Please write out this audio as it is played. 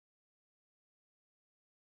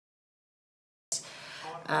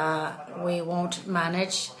We won't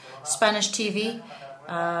manage. Spanish TV,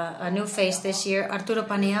 a new face this year, Arturo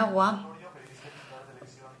Paniagua,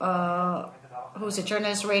 who's a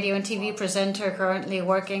journalist, radio and TV presenter currently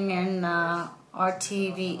working in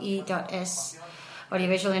RTVES,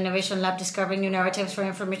 Audiovisual Innovation Lab, discovering new narratives for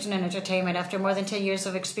information and entertainment. After more than 10 years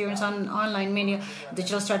of experience on online media,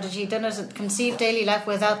 digital strategy, doesn't conceive daily life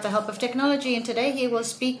without the help of technology. And today he will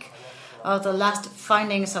speak of the last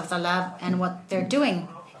findings of the lab and what they're doing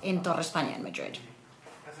in Torre España in Madrid.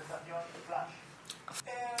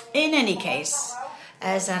 In any case,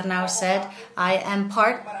 as Arnau said, I am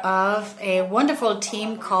part of a wonderful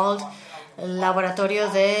team called Laboratorio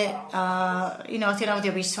de Innovación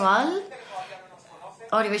Audiovisual,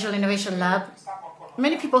 Audiovisual Innovation Lab.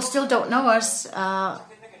 Many people still don't know us,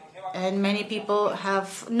 and many people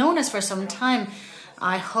have known us for some time.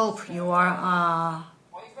 I hope you are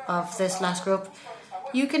of this last group.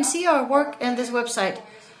 You can see our work in this website,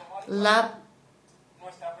 lab.rtv.es.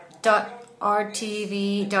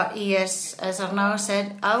 As Arnau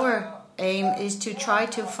said, our aim is to try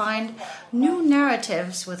to find new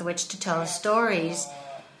narratives with which to tell stories.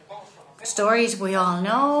 Stories we all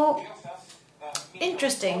know,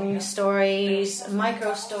 interesting stories,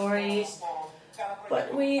 micro stories,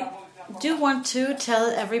 but we do want to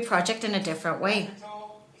tell every project in a different way.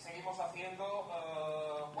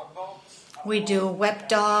 We do web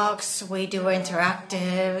docs, we do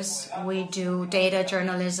interactives, we do data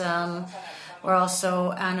journalism. We're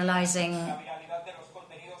also analyzing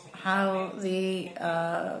how the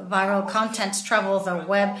viral contents travel the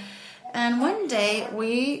web. And one day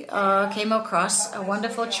we came across a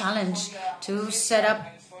wonderful challenge to set up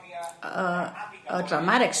a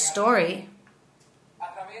dramatic story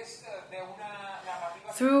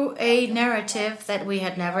through a narrative that we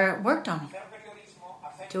had never worked on.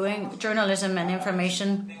 Doing journalism and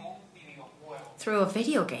information through a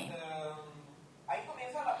video game.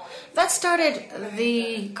 That started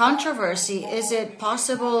the controversy. Is it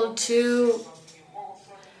possible to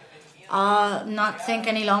not think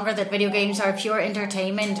any longer that video games are pure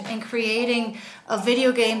entertainment, and creating a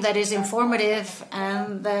video game that is informative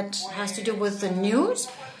and that has to do with the news?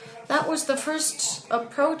 That was the first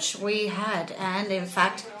approach we had. And in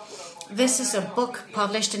fact, this is a book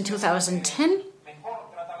published in 2010,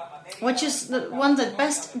 which is the one that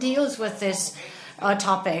best deals with this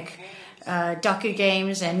topic,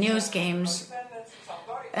 Docugames and news games.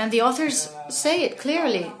 And the authors say it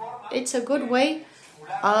clearly. It's a good way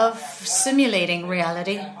of simulating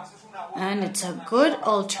reality, and it's a good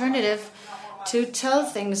alternative to tell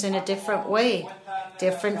things in a different way,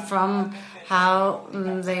 different from how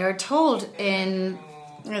they are told in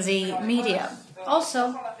the media.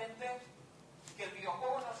 Also,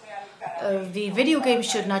 the video game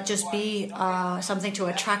should not just be something to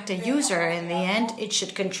attract a user. In the end, it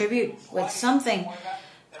should contribute with something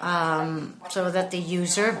so that the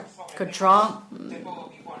user could draw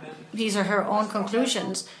his or her own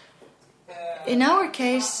conclusions. In our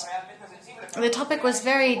case, the topic was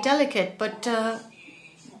very delicate, but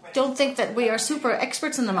don't think that we are super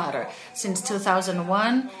experts in the matter. Since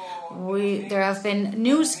 2001, there have been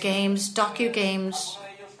news games, docu-games,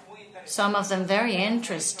 some of them very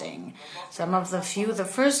interesting. Some of the few, the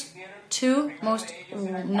first two most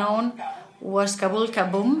known was Kabul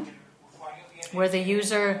Kaboom, where the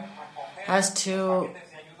user has to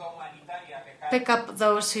pick up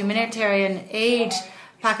those humanitarian aid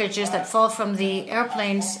packages that fall from the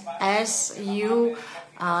airplanes as you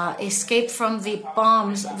escape from the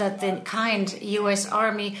bombs that the kind U.S.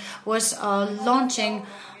 Army was throwing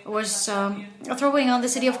on the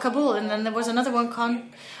city of Kabul. And then there was another one called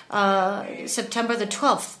September the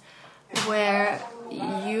 12th, where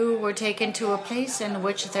you were taken to a place in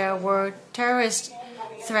which there were terrorist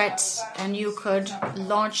threats and you could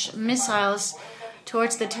launch missiles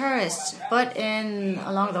towards the terrorists. But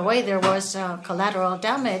along the way there was collateral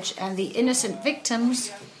damage, and the innocent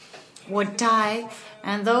victims would die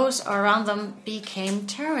and those around them became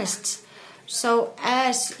terrorists. So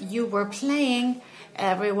as you were playing,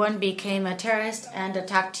 everyone became a terrorist and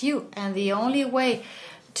attacked you. And the only way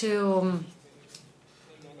to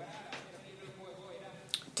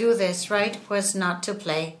do this right was not to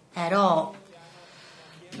play at all.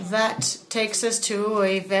 That takes us to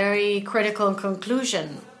a very critical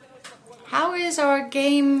conclusion. How is our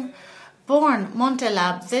game born?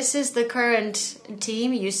 Montelab. This is the current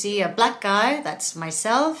team. You see a black guy, that's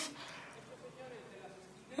myself.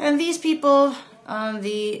 And these people on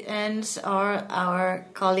the ends are our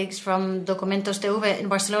colleagues from Documentos TV in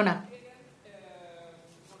Barcelona.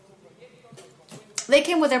 They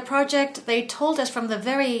came with their project. They told us from the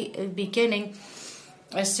very beginning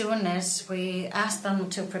as soon as we asked them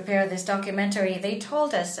to prepare this documentary, they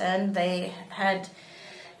told us, and they had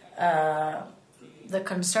the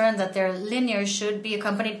concern that their linear should be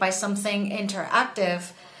accompanied by something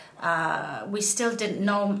interactive. We still didn't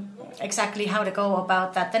know exactly how to go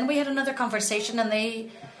about that. Then we had another conversation, and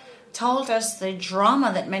they told us the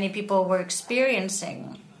drama that many people were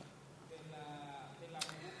experiencing.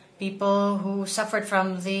 People who suffered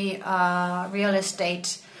from the real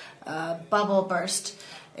estate bubble burst.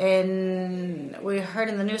 We heard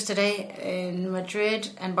in the news today in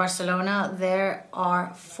Madrid and Barcelona there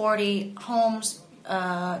are 40 homes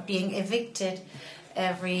being evicted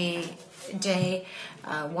every day.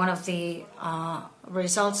 One of the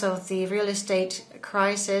results of the real estate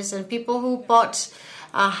crisis, and people who bought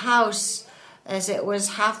a house as it was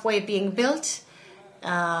halfway being built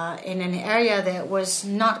in an area that was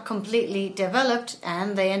not completely developed,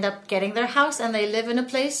 and they end up getting their house and they live in a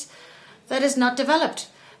place that is not developed.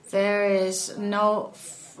 There is no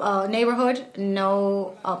neighborhood,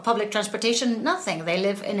 no public transportation, nothing. They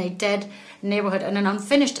live in a dead neighborhood, in an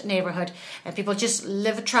unfinished neighborhood, and people just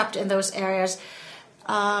live trapped in those areas.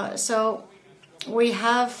 So we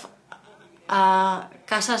have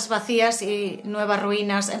casas vacías y nuevas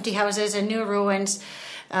ruinas, empty houses and new ruins.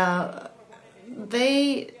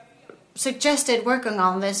 They suggested working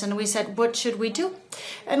on this, and we said, what should we do?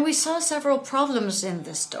 And we saw several problems in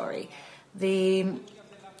this story. The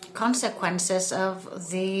consequences of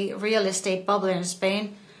the real estate bubble in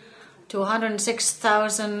Spain,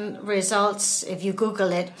 206,000 results, if you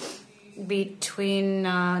Google it, between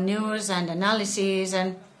news and analyses,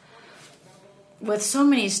 and with so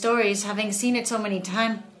many stories, having seen it so many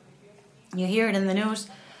times, you hear it in the news,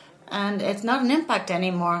 and it's not an impact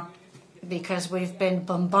anymore because we've been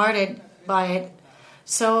bombarded by it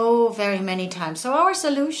so very many times. So our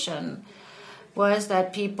solution was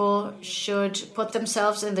that people should put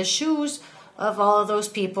themselves in the shoes of all of those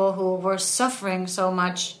people who were suffering so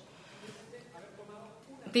much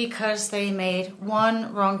because they made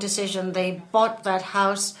one wrong decision. They bought that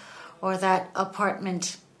house or that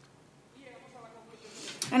apartment.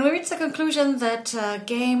 And we reached the conclusion that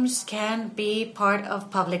games can be part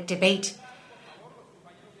of public debate.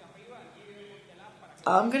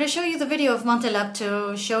 I'm going to show you the video of MonteLab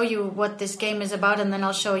to show you what this game is about, and then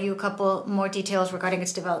I'll show you a couple more details regarding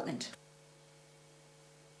its development.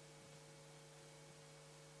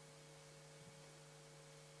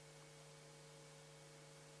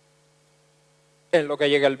 En lo que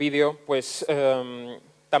llega el vídeo, pues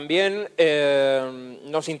también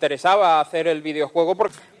nos interesaba hacer el videojuego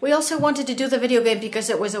porque... We also wanted to do the video game because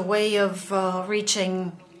it was a way of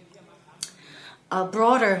reaching a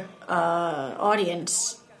broader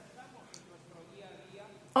audience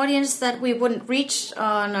that we wouldn't reach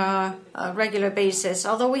on a regular basis.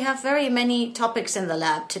 Although we have very many topics in the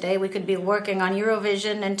lab. Today we could be working on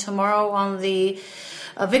Eurovision, and tomorrow on the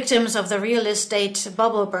victims of the real estate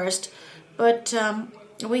bubble burst. But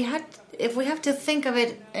if we have to think of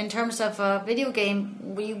it in terms of a video game,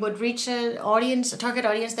 we would reach a target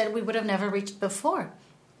audience that we would have never reached before.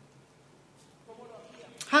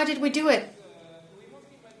 How did we do it?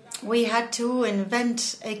 We had to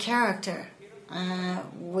invent a character.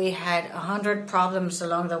 We had 100 problems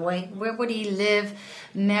along the way. Where would he live,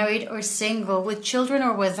 married or single, with children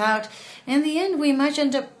or without? In the end, we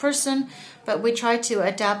imagined a person, but we tried to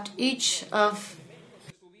adapt each of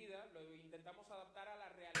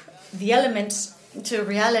the elements to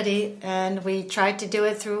reality, and we tried to do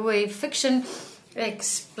it through a fiction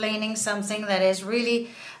explaining something that is really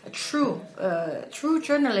true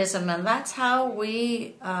journalism. And that's how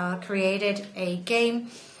we created a game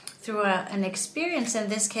through an experience, in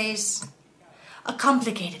this case, a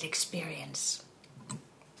complicated experience.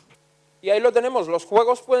 Y ahí lo tenemos, los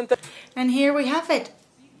juegos pueden And here we have it.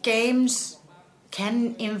 Games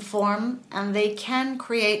can inform and they can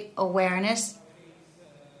create awareness.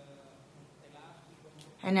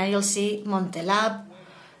 And now you'll see MonteLab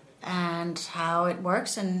and how it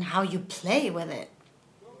works and how you play with it.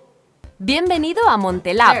 Bienvenido a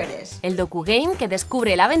MonteLab, el Docugame que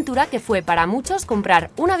descubre la aventura que fue para muchos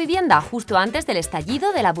comprar una vivienda justo antes del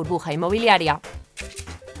estallido de la burbuja inmobiliaria.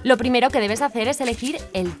 Lo primero que debes hacer es elegir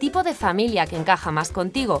el tipo de familia que encaja más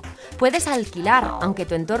contigo. Puedes alquilar, aunque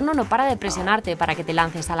tu entorno no para de presionarte para que te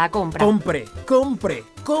lances a la compra. ¡Compre, compre,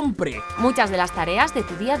 compre! Muchas de las tareas de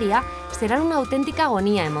tu día a día serán una auténtica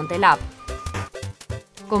agonía en MonteLab.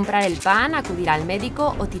 Comprar el pan, acudir al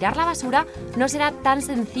médico o tirar la basura no será tan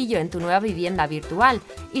sencillo en tu nueva vivienda virtual,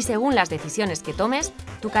 y según las decisiones que tomes,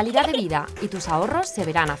 tu calidad de vida y tus ahorros se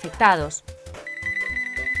verán afectados.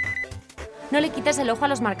 No le quites el ojo a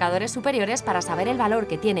los marcadores superiores para saber el valor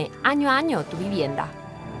que tiene año a año tu vivienda.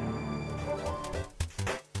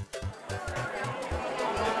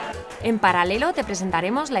 En paralelo te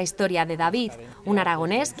presentaremos la historia de David, un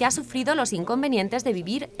aragonés que ha sufrido los inconvenientes de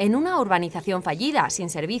vivir en una urbanización fallida, sin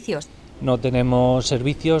servicios. No tenemos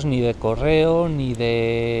servicios ni de correo, ni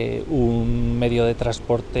de un medio de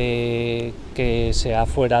transporte que sea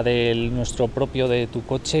fuera del nuestro propio, de tu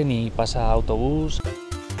coche, ni pasa autobús.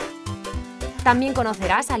 También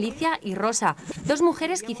conocerás a Alicia y Rosa, dos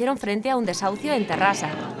mujeres que hicieron frente a un desahucio en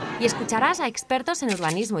Terrassa. Y escucharás a expertos en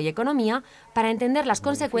urbanismo y economía para entender las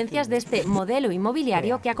consecuencias de este modelo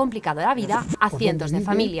inmobiliario que ha complicado la vida a cientos de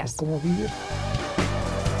familias.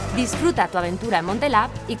 Disfruta tu aventura en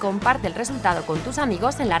MonteLab y comparte el resultado con tus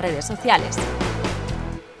amigos en las redes sociales.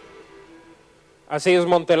 Así es,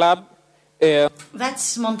 MonteLab.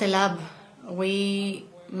 That's MonteLab. We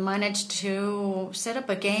managed to set up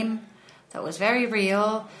a game that was very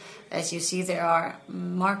real. As you see, there are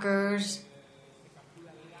markers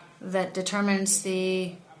that determines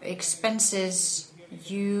the expenses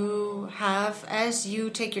you have as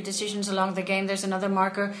you take your decisions along the game. There's another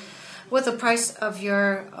marker with the price of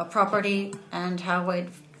your property and how it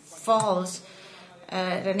falls.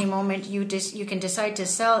 At any moment you can decide to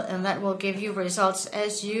sell, and that will give you results.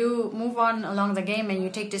 As you move on along the game and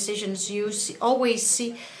you take decisions, you always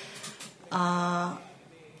see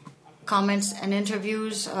comments and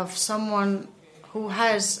interviews of someone who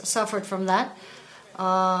has suffered from that,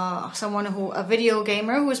 a video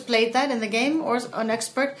gamer who has played that in the game, or an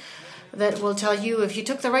expert that will tell you if you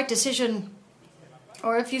took the right decision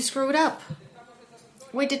or if you screwed up.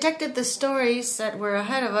 We detected the stories that were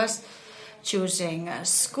ahead of us, choosing a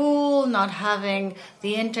school, not having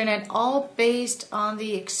the internet, all based on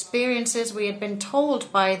the experiences we had been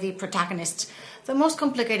told by the protagonists. The most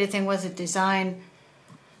complicated thing was the design,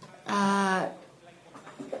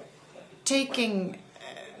 taking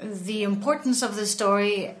the importance of the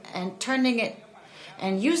story and turning it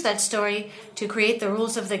and use that story to create the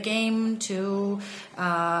rules of the game, to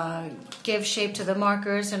give shape to the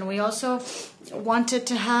markers. And we also wanted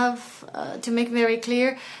to have, to make very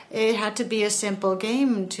clear, it had to be a simple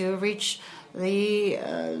game to reach the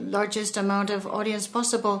largest amount of audience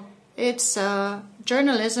possible. It's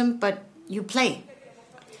journalism, but you play.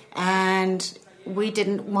 And we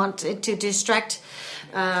didn't want it to distract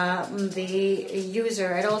the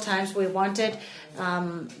user at all times. We wanted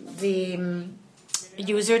the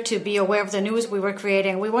user to be aware of the news we were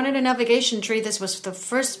creating. We wanted a navigation tree. This was the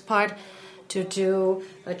first part, to do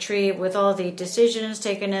a tree with all the decisions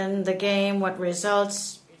taken in the game, what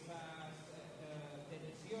results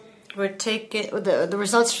were taken, the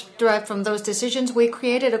results derived from those decisions. We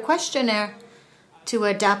created a questionnaire to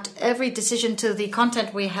adapt every decision to the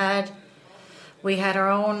content we had. We had our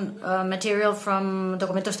own material from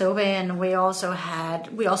Documentos TV, and we also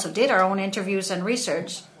did our own interviews and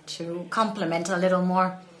research to complement a little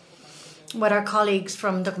more what our colleagues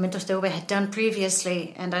from Documentos TV had done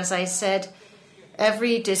previously. And as I said,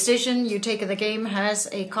 every decision you take in the game has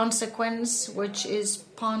a consequence which is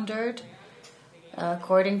pondered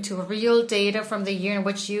according to real data from the year in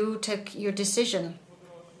which you took your decision.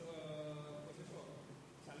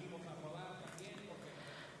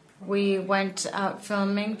 We went out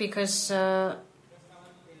filming because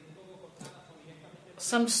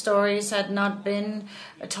some stories had not been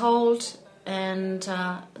told, and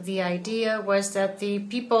the idea was that the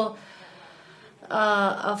people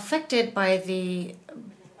affected by the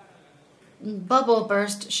bubble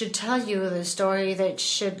burst should tell you the story, that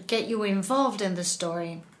should get you involved in the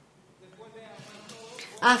story.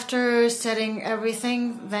 After setting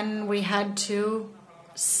everything, then we had to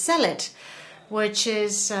sell it, which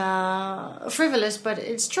is frivolous, but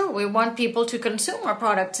it's true. We want people to consume our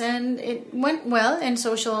products, and it went well in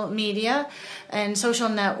social media and social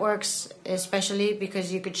networks, especially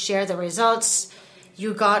because you could share the results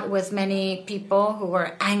you got with many people who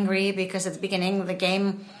were angry because at the beginning the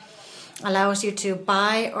game allows you to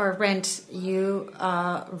buy or rent. You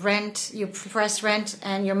press rent,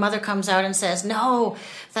 and your mother comes out and says, "No,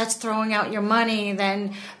 that's throwing out your money."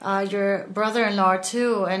 Then your brother-in-law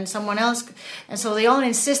too, and someone else, and so they all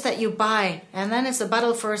insist that you buy. And then it's a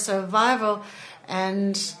battle for survival,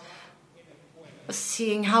 and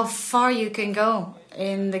seeing how far you can go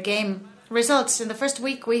in the game. Results: in the first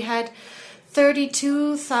week we had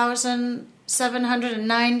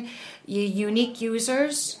 32,709 unique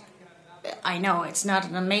users. I know it's not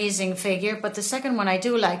an amazing figure, but the second one I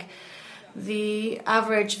do like. The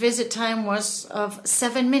average visit time was of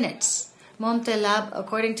 7 minutes. MonteLab,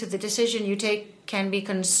 according to the decision you take, can be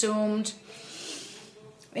consumed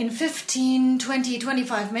in 15, 20,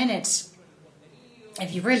 25 minutes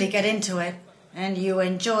if you really get into it and you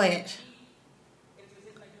enjoy it.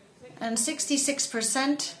 And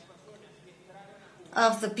 66%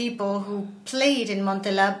 of the people who played in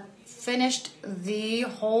MonteLab finished the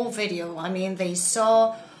whole video. I mean, they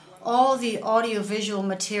saw all the audiovisual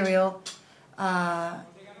material,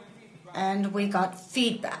 and we got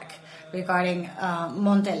feedback regarding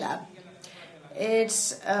MonteLab.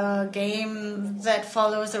 It's a game that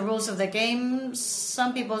follows the rules of the game.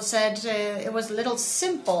 Some people said it was a little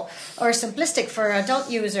simple or simplistic for adult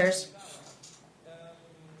users.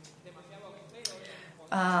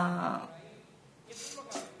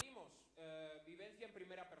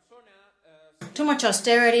 Too much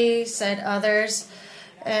austerity, said others,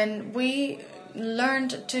 and we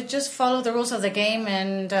learned to just follow the rules of the game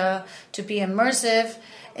and to be immersive.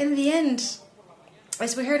 In the end,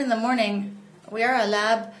 as we heard in the morning, we are a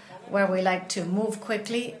lab where we like to move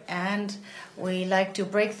quickly and we like to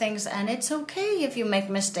break things, and it's okay if you make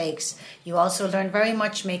mistakes. You also learn very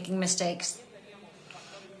much making mistakes.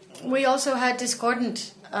 We also had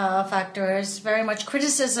discordant factors, very much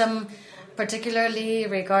criticism, particularly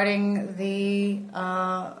regarding the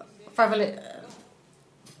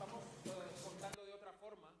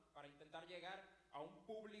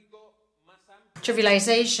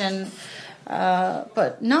trivialization,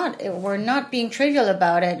 but we're not being trivial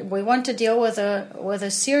about it. We want to deal with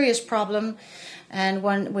a serious problem, and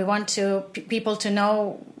we want people to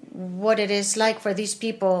know what it is like for these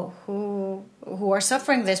people who are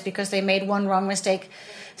suffering this because they made one wrong mistake.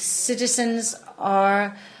 Citizens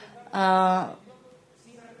are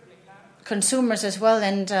consumers as well,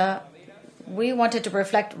 and we wanted to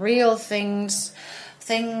reflect real things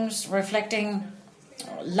reflecting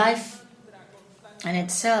life in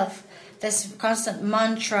itself. This constant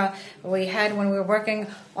mantra we had when we were working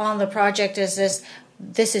on the project is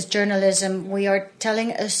this is journalism. We are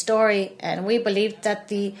telling a story, and we believed that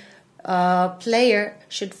the player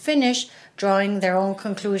should finish drawing their own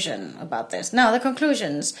conclusion about this. Now, the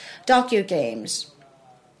conclusions. Docugames.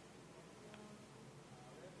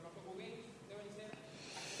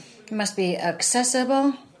 Must be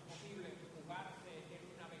accessible.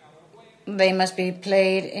 They must be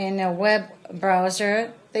played in a web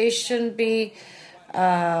browser. They shouldn't be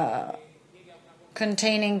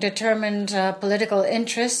containing determined political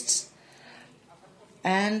interests.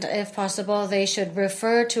 And if possible, they should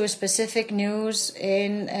refer to a specific news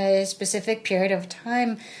in a specific period of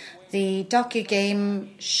time. The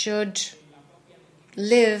docugame should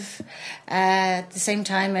live at the same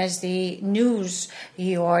time as the news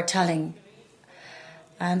you are telling.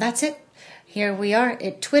 And that's it. Here we are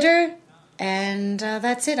at Twitter, and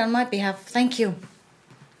that's it on my behalf. Thank you.